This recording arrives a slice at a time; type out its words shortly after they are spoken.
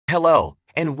Hello,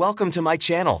 and welcome to my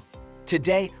channel.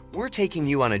 Today, we're taking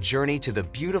you on a journey to the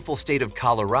beautiful state of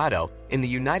Colorado in the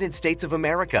United States of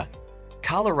America.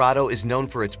 Colorado is known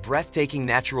for its breathtaking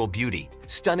natural beauty,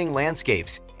 stunning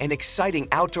landscapes, and exciting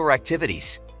outdoor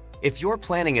activities. If you're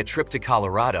planning a trip to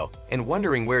Colorado and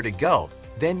wondering where to go,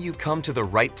 then you've come to the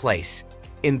right place.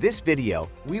 In this video,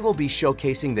 we will be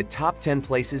showcasing the top 10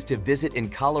 places to visit in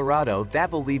Colorado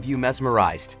that will leave you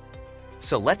mesmerized.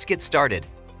 So let's get started.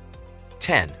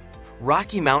 10.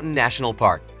 Rocky Mountain National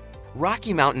Park.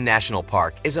 Rocky Mountain National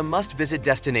Park is a must-visit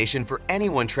destination for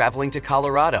anyone traveling to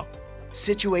Colorado.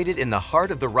 Situated in the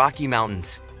heart of the Rocky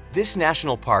Mountains, this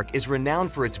national park is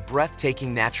renowned for its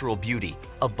breathtaking natural beauty,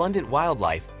 abundant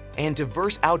wildlife, and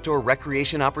diverse outdoor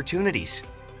recreation opportunities.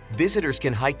 Visitors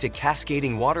can hike to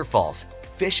cascading waterfalls,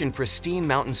 fish in pristine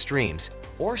mountain streams,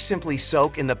 or simply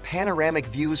soak in the panoramic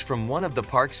views from one of the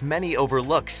park's many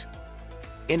overlooks.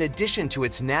 In addition to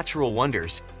its natural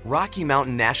wonders, Rocky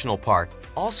Mountain National Park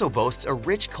also boasts a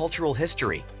rich cultural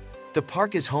history. The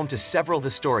park is home to several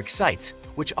historic sites,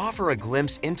 which offer a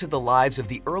glimpse into the lives of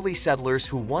the early settlers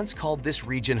who once called this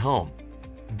region home.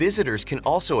 Visitors can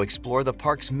also explore the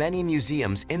park's many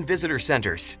museums and visitor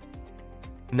centers.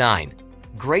 9.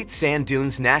 Great Sand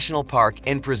Dunes National Park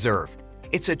and Preserve.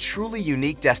 It's a truly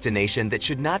unique destination that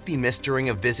should not be missed during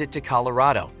a visit to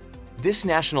Colorado. This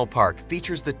national park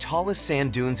features the tallest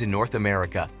sand dunes in North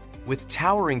America, with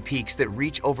towering peaks that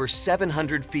reach over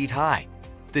 700 feet high.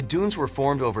 The dunes were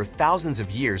formed over thousands of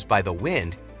years by the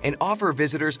wind and offer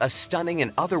visitors a stunning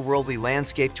and otherworldly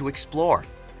landscape to explore.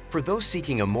 For those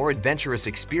seeking a more adventurous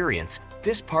experience,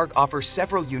 this park offers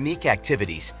several unique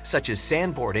activities such as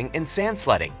sandboarding and sand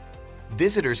sledding.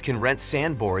 Visitors can rent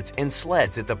sandboards and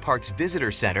sleds at the park's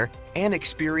visitor center and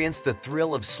experience the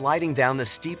thrill of sliding down the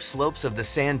steep slopes of the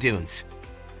sand dunes.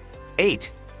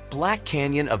 8. Black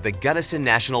Canyon of the Gunnison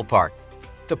National Park.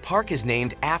 The park is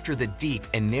named after the deep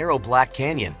and narrow Black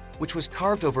Canyon, which was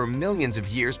carved over millions of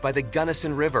years by the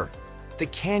Gunnison River. The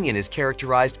canyon is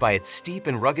characterized by its steep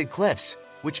and rugged cliffs,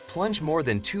 which plunge more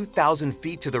than 2,000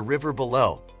 feet to the river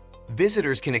below.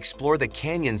 Visitors can explore the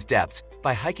canyon's depths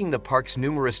by hiking the park's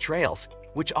numerous trails,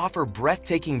 which offer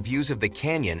breathtaking views of the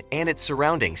canyon and its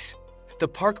surroundings. The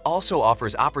park also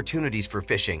offers opportunities for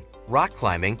fishing, rock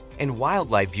climbing, and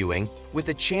wildlife viewing, with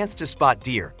a chance to spot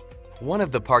deer. One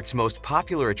of the park's most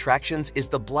popular attractions is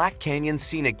the Black Canyon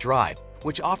Scenic Drive,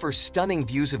 which offers stunning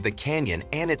views of the canyon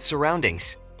and its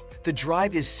surroundings. The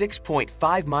drive is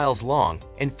 6.5 miles long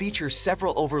and features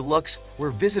several overlooks where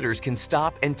visitors can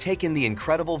stop and take in the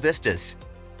incredible vistas.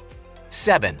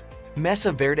 7.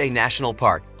 Mesa Verde National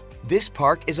Park. This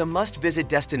park is a must-visit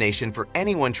destination for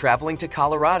anyone traveling to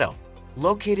Colorado.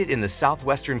 Located in the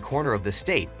southwestern corner of the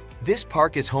state, this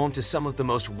park is home to some of the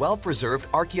most well-preserved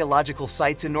archaeological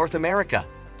sites in North America.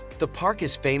 The park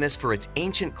is famous for its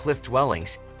ancient cliff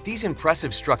dwellings. These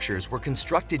impressive structures were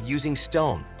constructed using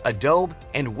stone, adobe,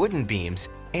 and wooden beams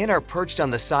and are perched on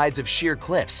the sides of sheer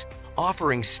cliffs,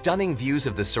 offering stunning views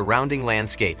of the surrounding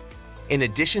landscape. In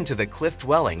addition to the cliff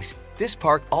dwellings, this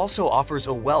park also offers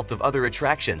a wealth of other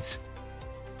attractions.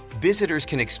 Visitors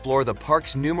can explore the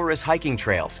park's numerous hiking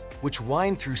trails, which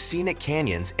wind through scenic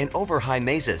canyons and over high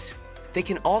mesas. They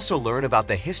can also learn about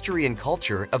the history and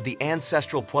culture of the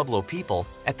ancestral Pueblo people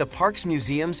at the park's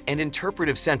museums and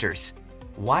interpretive centers.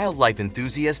 Wildlife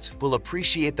enthusiasts will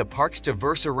appreciate the park's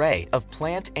diverse array of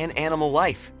plant and animal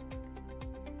life.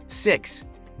 6.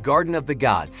 Garden of the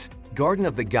Gods. Garden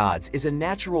of the Gods is a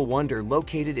natural wonder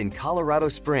located in Colorado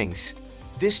Springs.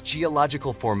 This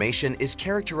geological formation is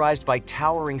characterized by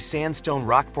towering sandstone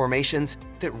rock formations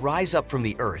that rise up from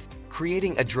the earth,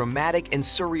 creating a dramatic and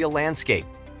surreal landscape.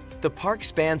 The park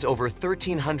spans over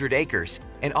 1,300 acres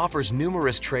and offers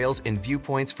numerous trails and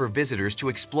viewpoints for visitors to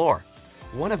explore.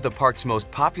 One of the park's most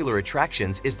popular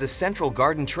attractions is the Central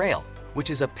Garden Trail, which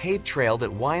is a paved trail that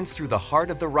winds through the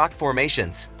heart of the rock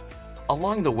formations.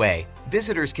 Along the way,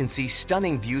 visitors can see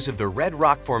stunning views of the red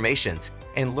rock formations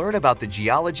and learn about the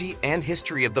geology and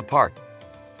history of the park.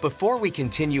 Before we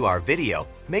continue our video,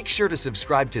 make sure to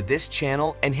subscribe to this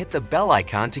channel and hit the bell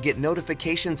icon to get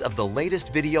notifications of the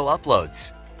latest video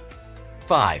uploads.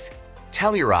 5.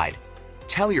 Telluride.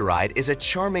 Telluride is a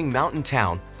charming mountain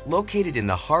town located in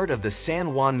the heart of the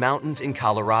San Juan Mountains in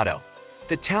Colorado.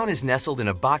 The town is nestled in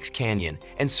a box canyon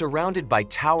and surrounded by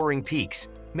towering peaks,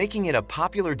 making it a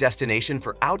popular destination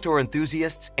for outdoor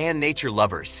enthusiasts and nature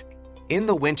lovers. In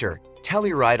the winter,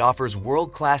 Telluride offers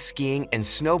world-class skiing and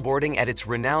snowboarding at its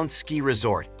renowned ski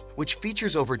resort, which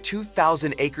features over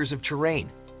 2,000 acres of terrain.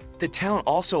 The town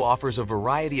also offers a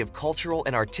variety of cultural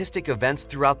and artistic events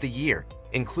throughout the year,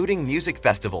 including music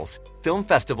festivals, film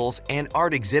festivals, and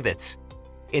art exhibits.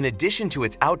 In addition to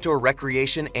its outdoor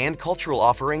recreation and cultural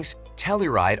offerings,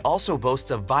 Telluride also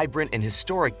boasts a vibrant and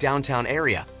historic downtown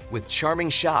area with charming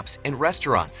shops and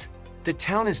restaurants. The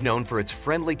town is known for its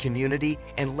friendly community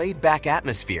and laid-back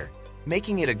atmosphere,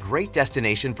 making it a great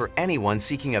destination for anyone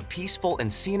seeking a peaceful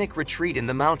and scenic retreat in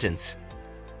the mountains.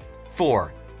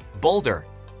 4. Boulder.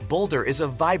 Boulder is a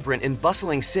vibrant and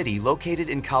bustling city located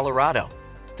in Colorado.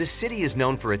 The city is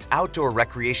known for its outdoor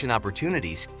recreation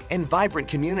opportunities and vibrant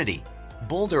community.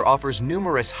 Boulder offers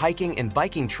numerous hiking and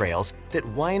biking trails that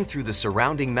wind through the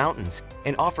surrounding mountains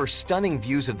and offer stunning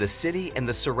views of the city and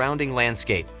the surrounding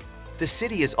landscape. The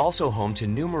city is also home to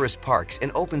numerous parks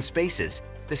and open spaces.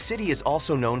 The city is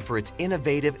also known for its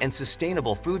innovative and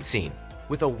sustainable food scene,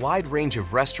 with a wide range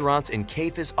of restaurants and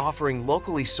cafes offering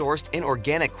locally sourced and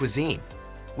organic cuisine.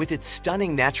 With its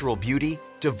stunning natural beauty,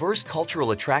 diverse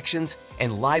cultural attractions,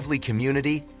 and lively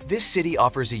community, this city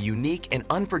offers a unique and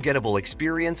unforgettable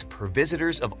experience for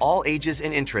visitors of all ages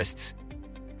and interests.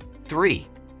 3.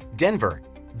 Denver.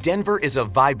 Denver is a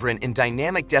vibrant and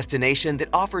dynamic destination that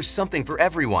offers something for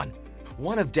everyone.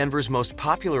 One of Denver's most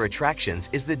popular attractions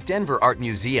is the Denver Art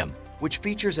Museum, which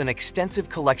features an extensive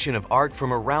collection of art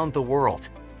from around the world.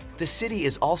 The city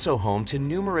is also home to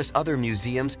numerous other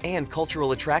museums and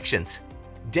cultural attractions.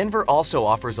 Denver also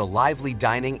offers a lively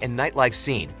dining and nightlife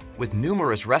scene, with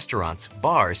numerous restaurants,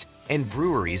 bars, and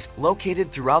breweries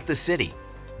located throughout the city.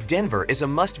 Denver is a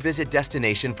must-visit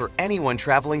destination for anyone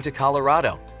traveling to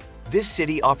Colorado. This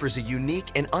city offers a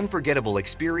unique and unforgettable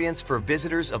experience for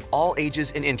visitors of all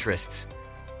ages and interests.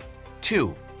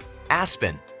 2.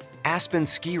 Aspen. Aspen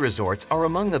ski resorts are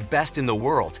among the best in the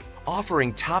world,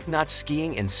 offering top-notch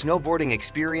skiing and snowboarding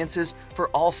experiences for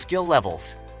all skill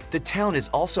levels. The town is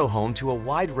also home to a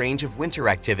wide range of winter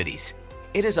activities.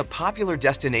 It is a popular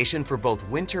destination for both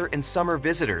winter and summer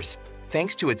visitors,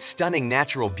 thanks to its stunning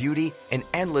natural beauty and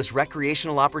endless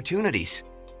recreational opportunities.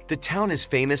 The town is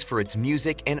famous for its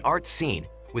music and art scene,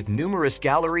 with numerous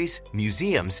galleries,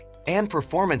 museums, and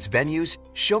performance venues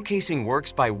showcasing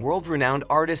works by world-renowned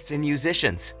artists and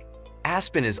musicians.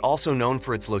 Aspen is also known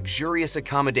for its luxurious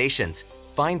accommodations,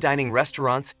 fine dining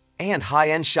restaurants, and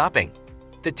high-end shopping.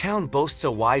 The town boasts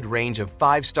a wide range of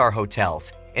 5-star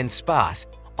hotels and spas,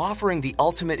 offering the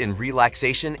ultimate in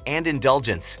relaxation and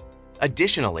indulgence.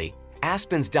 Additionally,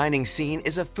 Aspen's dining scene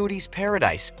is a foodie's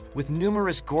paradise, with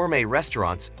numerous gourmet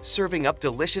restaurants serving up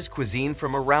delicious cuisine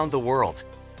from around the world.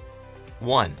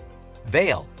 1.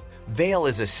 Vail. Vail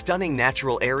is a stunning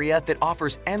natural area that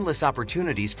offers endless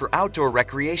opportunities for outdoor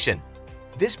recreation.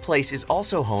 This place is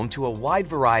also home to a wide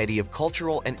variety of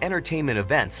cultural and entertainment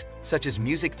events, such as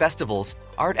music festivals,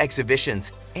 art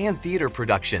exhibitions, and theater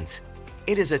productions.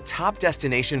 It is a top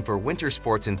destination for winter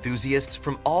sports enthusiasts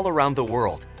from all around the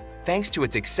world, thanks to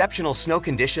its exceptional snow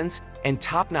conditions and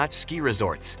top-notch ski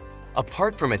resorts.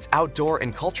 Apart from its outdoor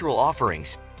and cultural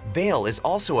offerings, Vail is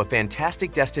also a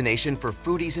fantastic destination for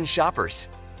foodies and shoppers.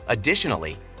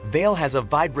 Additionally, Vail has a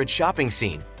vibrant shopping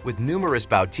scene with numerous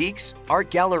boutiques, art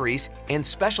galleries, and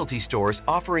specialty stores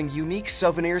offering unique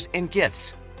souvenirs and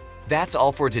gifts. That's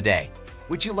all for today.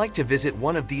 Would you like to visit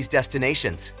one of these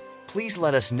destinations? Please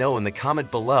let us know in the comment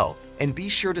below, and be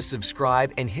sure to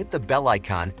subscribe and hit the bell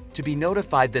icon to be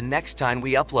notified the next time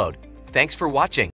we upload. Thanks for watching.